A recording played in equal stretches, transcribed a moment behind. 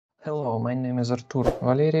Hello, my name is Artur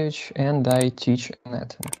Valerievich and I teach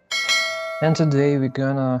anatomy. And today we're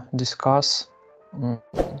gonna discuss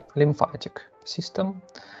lymphatic system,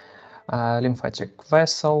 lymphatic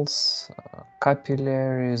vessels,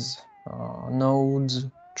 capillaries, nodes,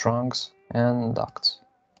 trunks, and ducts.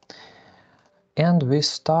 And we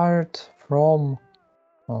start from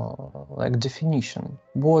definition.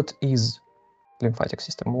 What is lymphatic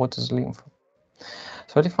system? What is lymph?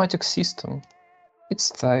 So lymphatic system,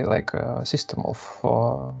 it's like a system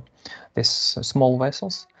of these small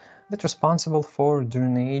vessels that are responsible for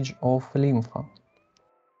drainage of lympha.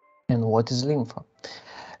 And what is lympha?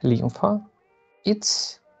 Lympha,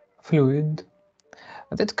 it's fluid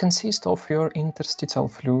that consists of your interstitial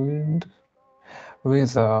fluid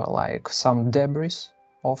with like some debris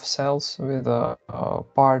of cells, with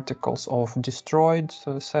particles of destroyed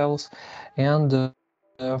cells, and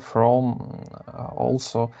from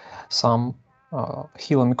also some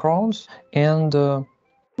helomicrons and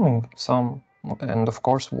and of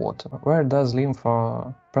course water. Where does lymph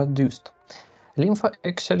produced? Lymph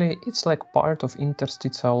actually it's like part of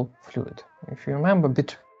interstitial fluid. If you remember,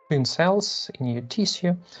 between cells in your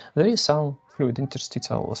tissue there is some fluid,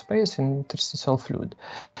 interstitial space, interstitial fluid,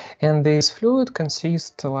 and this fluid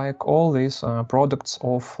consists like all these products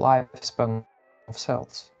of lifespan of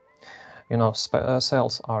cells. You know,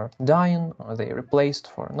 cells are dying, they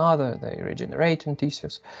replaced for another, they regenerate in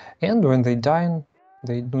tissues, and when they die,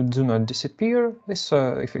 they do not disappear. This,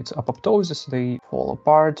 if it's apoptosis, they fall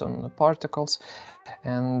apart on the particles,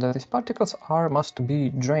 and these particles must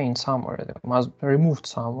be drained somewhere, they must be removed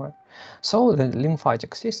somewhere. So the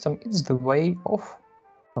lymphatic system is the way of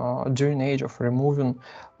drainage, of removing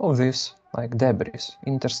of this like debris,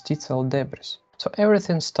 interstitial debris. So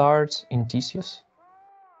everything starts in tissues,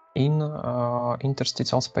 in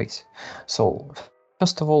interstitial space. So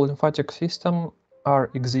first of all, lymphatic system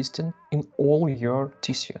are existing in all your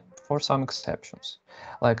tissue, for some exceptions.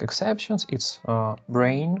 Like exceptions, it's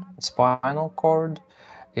brain, spinal cord,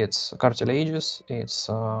 it's cartilages, it's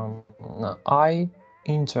eye,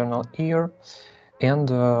 internal ear,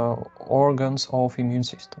 and organs of immune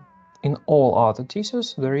system. In all other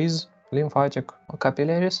tissues, there is lymphatic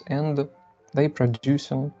capillaries, and they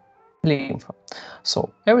produce lymph.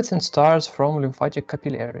 So everything starts from lymphatic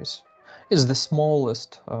capillaries. It's the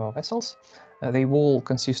smallest vessels. They all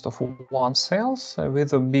consist of one cells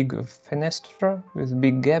with a big fenestra, with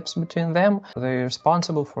big gaps between them. They're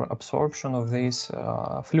responsible for absorption of this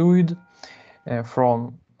fluid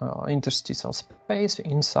from interstitial space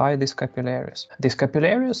inside these capillaries. These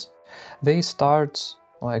capillaries, they start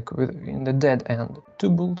like in the dead end,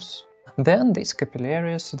 tubules. Then these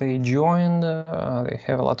capillaries, they join, they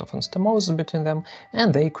have a lot of anastomosis between them,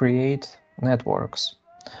 and they create networks.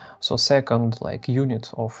 So second like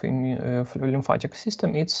unit of lymphatic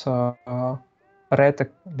system, it's rete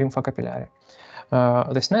lymphocapillary.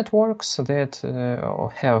 These networks that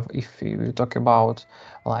have, if you talk about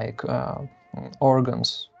like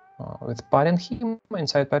organs with parenchyma,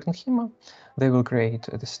 inside parenchyma, they will create,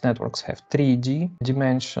 these networks have 3D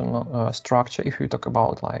dimensional structure. If you talk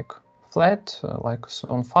about like flat, like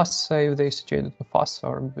on fascia, if they situated on fascia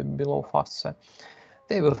or below fascia,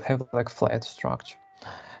 they will have like flat structure.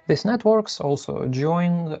 These networks also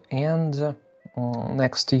join, and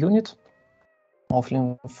next unit of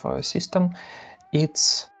lymph system,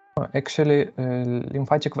 it's actually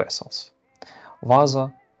lymphatic vessels,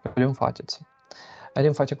 vasa lymphatici.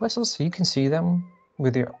 Lymphatic vessels, you can see them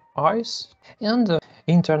with your eyes, and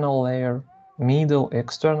internal layer, middle,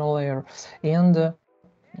 external layer, and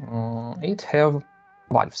it have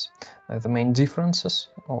valves. The main differences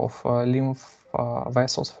of lymph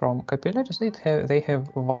vessels from capillaries, they have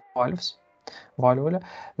valves, valvula,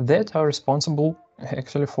 that are responsible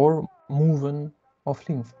actually for moving of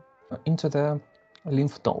lymph into the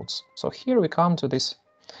lymph nodes. So here we come to this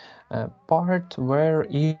part where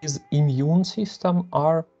is immune system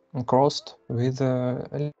are crossed with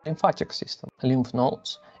the lymphatic system, lymph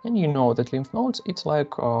nodes. And you know that lymph nodes, it's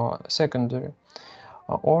like a secondary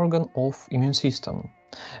organ of immune system.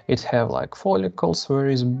 It have like follicles where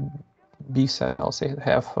is B cells, it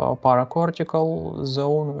have paracortical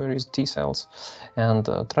zone where is T cells, and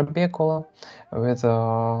trabecula with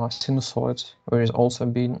sinusoids where is also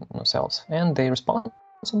B cells, and they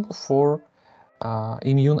responsible for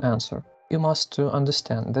immune answer. You must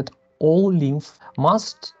understand that all lymph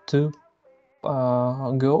must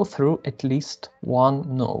go through at least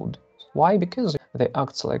one node. Why? Because they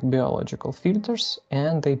act like biological filters,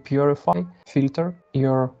 and they purify, filter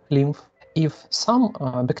your lymph. If some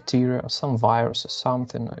bacteria, some viruses,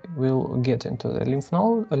 something will get into the lymph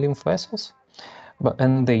node, lymph vessels,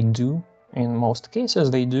 and they do, In most cases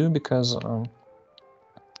they do because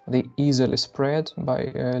they easily spread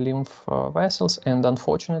by lymph vessels, and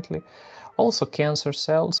unfortunately also cancer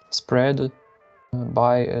cells spread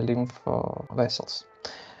by lymph vessels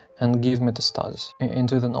and give metastasis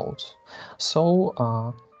into the nodes. So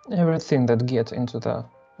everything that gets into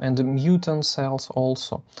and the mutant cells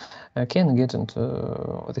also can get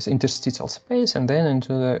into this interstitial space and then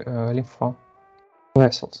into the lymph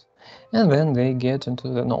vessels, and then they get into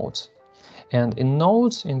the nodes. And in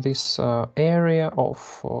nodes, in this area of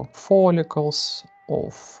follicles,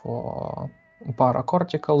 of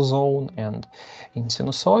paracortical zone, and in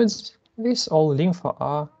sinusoids, these all lympha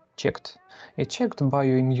are checked. It's checked by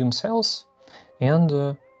your immune cells,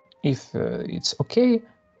 and if it's okay,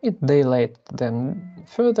 it dilate them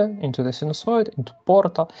further into the sinusoid, into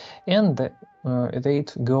porta, and they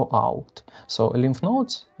go out. So lymph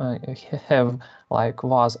nodes have like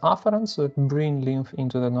vas afferents that bring lymph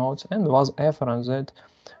into the nodes, and vas efferents that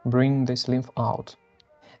bring this lymph out.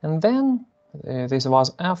 And then these vas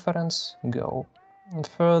afferents go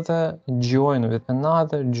further, join with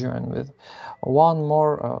another, join with one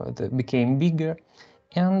more, that became bigger,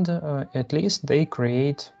 and at least they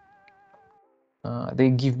create, they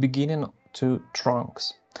give beginning to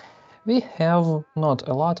trunks. We have not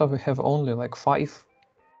a lot of, we have only like 5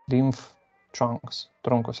 lymph trunks,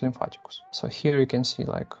 truncus lymphaticus. So here you can see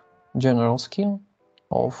like general scheme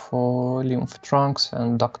of lymph trunks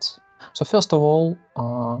and ducts. So first of all,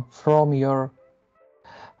 from your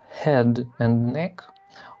head and neck,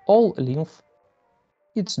 all lymph,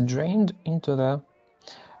 it's drained into the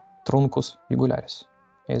truncus jugularis,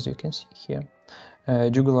 as you can see here.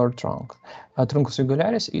 Jugular trunk. Truncus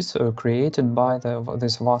jugularis is created by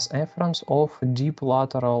this vas efferents of deep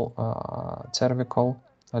lateral cervical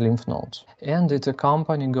lymph nodes, and it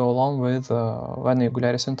accompany go along with vena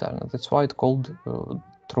jugularis interna. That's why it's called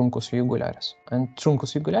truncus jugularis. And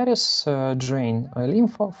truncus jugularis drain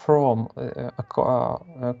lymph from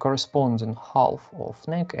a corresponding half of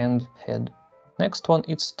neck and head. Next one,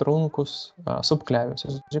 it's truncus subclavius.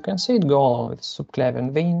 As you can see, it goes along with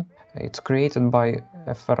subclavian vein. It's created by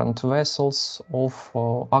efferent vessels of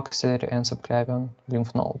axillary and subclavian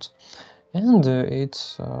lymph nodes. And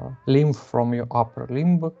it's lymph from your upper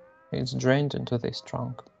limb. It's drained into this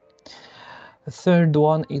trunk. The third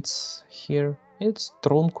one, it's here. It's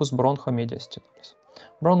truncus bronchomediastinalis.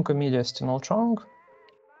 Bronchomediastinal trunk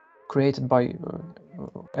created by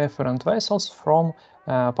efferent vessels from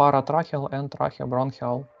paratracheal and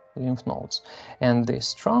tracheobronchial lymph nodes, and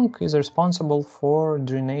this trunk is responsible for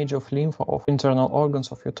drainage of lymph of internal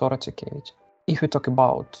organs of your thoracic cavity. If we talk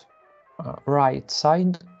about right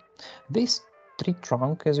side, these 3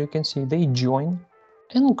 trunks, as you can see, they join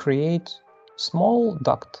and create small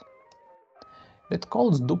duct that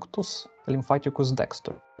calls ductus lymphaticus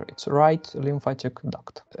dexter. It's right lymphatic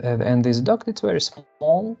duct, and this duct, it's very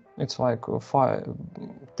small. It's like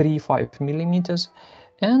 3-5 millimeters,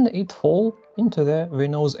 and it falls into the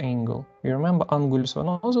venous angle. You remember angulus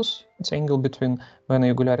venosus? It's angle between vena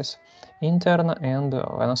jugularis interna and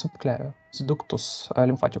vena subclavia. It's ductus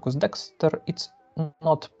lymphaticus dexter. It's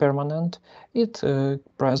not permanent. It's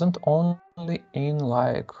present only in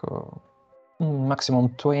like maximum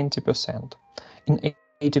 20%. In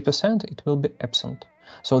 80% it will be absent.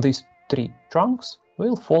 So these 3 trunks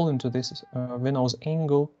will fall into this venous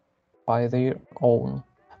angle by their own.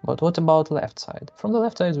 But what about left side? From the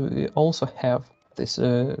left side we also have this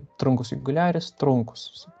truncus jugularis,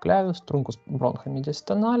 truncus subclavius, truncus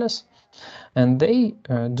bronchomediastinalis, and they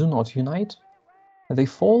do not unite. They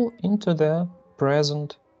fall into the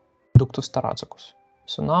present ductus thoracicus.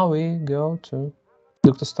 So now we go to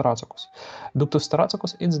ductus thoracicus. Ductus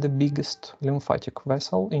thoracicus is the biggest lymphatic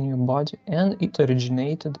vessel in your body, and it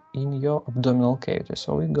originated in your abdominal cavity.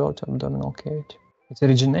 So we go to abdominal cavity. It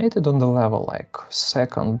originated on the level like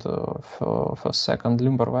second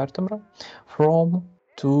lumbar vertebra from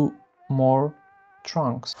 2 more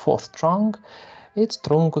trunks. 4th trunk, it's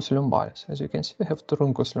truncus lumbalis. As you can see, we have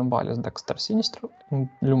truncus lumbalis dexter sinistro in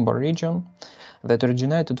lumbar region that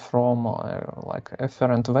originated from like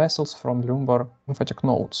efferent vessels from lumbar lymphatic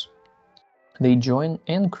nodes. They join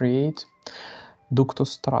and create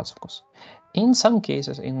ductus thoracicus. In some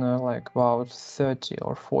cases, in like about 30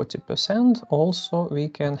 or 40%, also we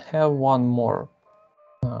can have one more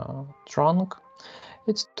trunk.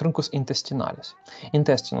 It's truncus intestinalis,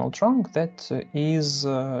 intestinal trunk that is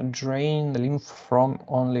drain lymph from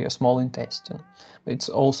only a small intestine. It's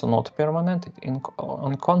also not permanent,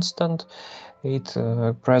 it's constant. It's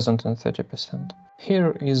present in 30%.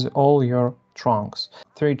 Here is all your trunks.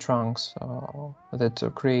 3 trunks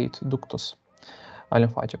that create ductus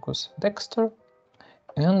lymphaticus dexter,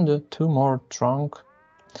 and two more trunk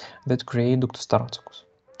that create ductus thoracicus.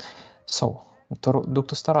 So,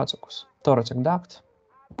 ductus thoracicus, thoracic duct,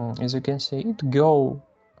 as you can see, it go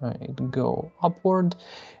upward,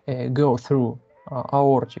 go through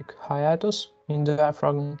aortic hiatus in the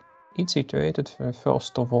diaphragm. It's situated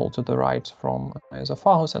first of all to the right from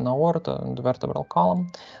esophagus and aorta and the vertebral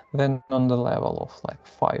column. Then on the level of like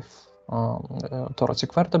 5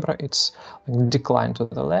 thoracic vertebrae, it's decline to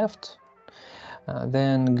the left.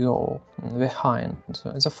 Then go behind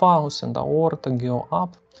esophagus and aorta, go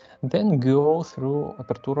up. Then go through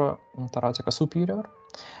apertura thoracica superior,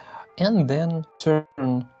 and then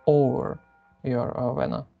turn over your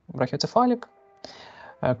vena brachiocephalic,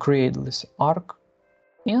 create this arc,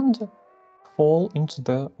 and fall into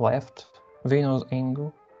the left venous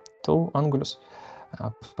angle to angulus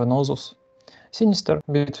venosus sinister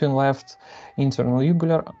between left internal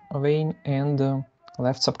jugular vein and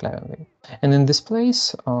left subclavian vein. And in this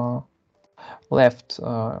place, left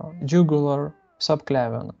jugular,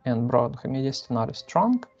 subclavian, and bronchomediastinalis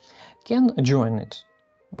trunk can join it.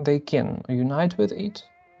 They can unite with it,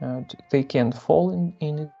 they can fall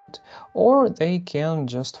in it, or they can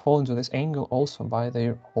just fall into this angle also by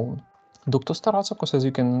their own. Ductus thoracicus, as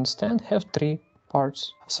you can understand, have three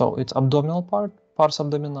parts. So it's abdominal part, pars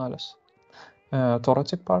abdominalis,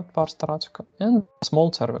 thoracic part, pars thoracica, and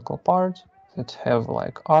small cervical part that have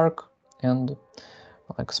like arc and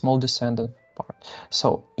like small descendant part.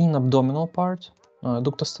 So in abdominal part,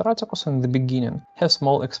 ductus thoracicus in the beginning has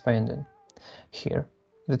small expanding here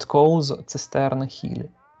that calls cisterna heli.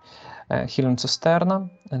 Helium cisterna,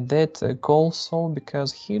 and that calls so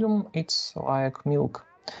because helium it's like milk.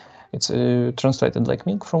 It's translated like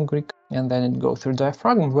milk from Greek, and then it goes through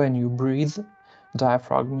diaphragm. When you breathe,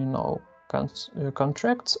 diaphragm, you know,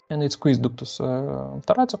 contracts, and it squeezes ductus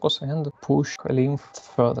thoracicus and push lymph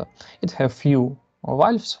further. It have few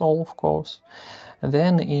valves, all of course. And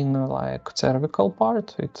then in like cervical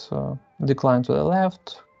part, it decline to the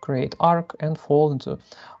left, create arc, and fall into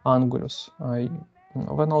angulus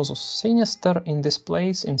venosus sinister. In this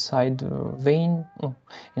place, inside vein,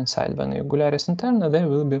 inside vena jugularis interna, there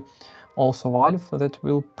will be also valve that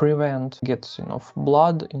will prevent getting of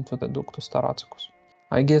blood into the ductus thoracicus.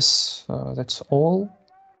 I guess that's all.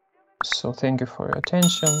 So thank you for your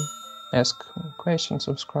attention. Ask questions,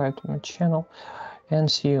 subscribe to my channel, and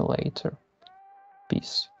see you later.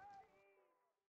 Peace.